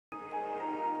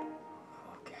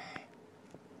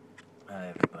Hi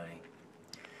everybody,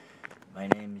 my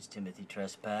name is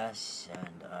Timothytrespas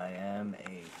and I am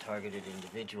a targeted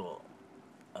individual.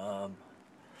 I'm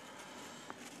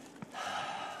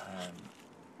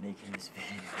making this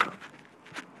video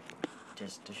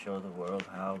just to show the world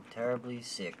how terribly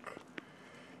sick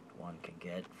one can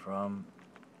get from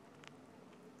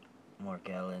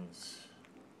Morgellons,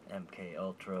 MK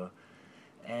Ultra,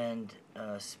 and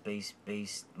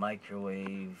space-based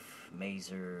microwave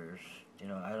masers.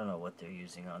 I don't know what they're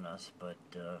using on us, but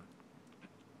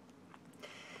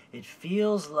it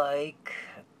feels like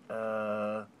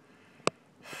I've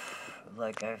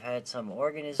had some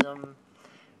organism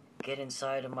get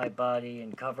inside of my body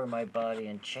and cover my body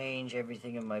and change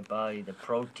everything in my body, the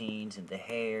proteins and the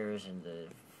hairs and the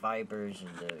fibers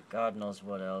and the God knows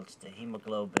what else, the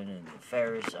hemoglobin and the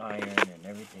ferrous iron and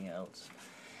everything else,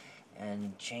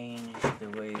 and change the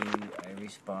way I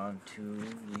respond to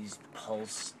these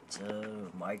pulsed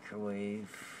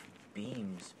microwave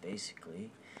beams,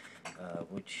 basically,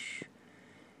 which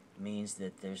means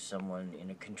that there's someone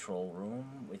in a control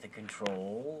room with a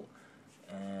control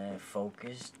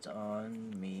focused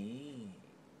on me,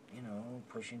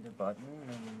 pushing the button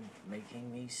and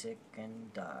making me sick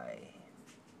and die.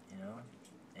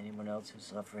 Anyone else who's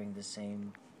suffering the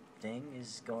same thing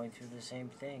is going through the same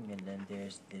thing. And then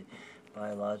there's the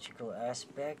biological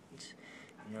aspect,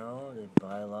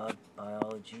 the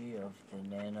biology of the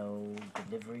nano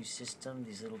delivery system,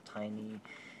 these little tiny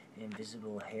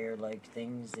invisible hair-like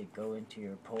things that go into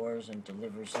your pores and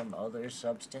deliver some other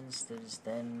substance that is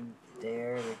then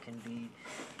there that can be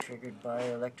triggered by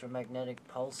electromagnetic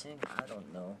pulsing. I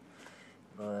don't know,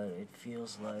 but it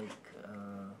feels like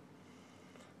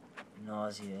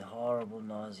nausea, horrible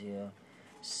nausea,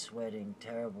 sweating,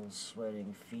 terrible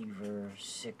sweating, fever,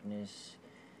 sickness,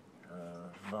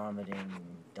 vomiting,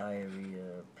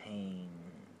 diarrhea, pain,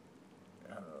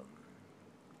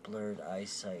 blurred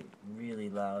eyesight, really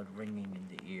loud ringing in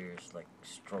the ears, like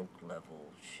stroke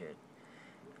level shit.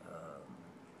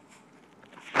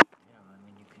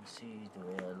 You can see the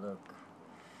way I look,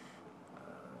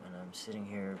 and I'm sitting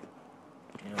here,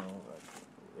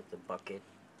 with the bucket,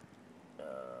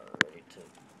 ready to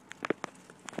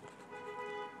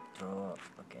throw up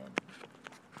again.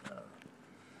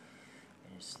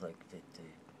 And it's like the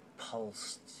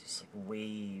pulse, it's like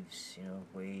waves,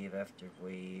 wave after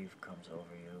wave comes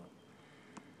over you,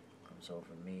 comes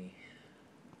over me.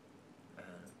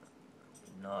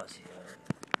 Nausea,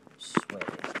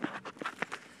 sweating,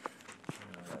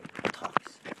 like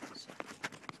toxins,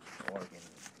 organ.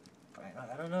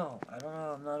 I don't know.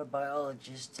 I'm not a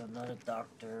biologist. I'm not a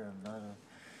doctor. I'm not a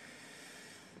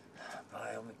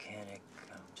biomechanic.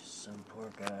 I'm just some poor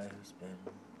guy who's been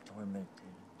tormented,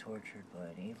 tortured by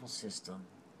an evil system.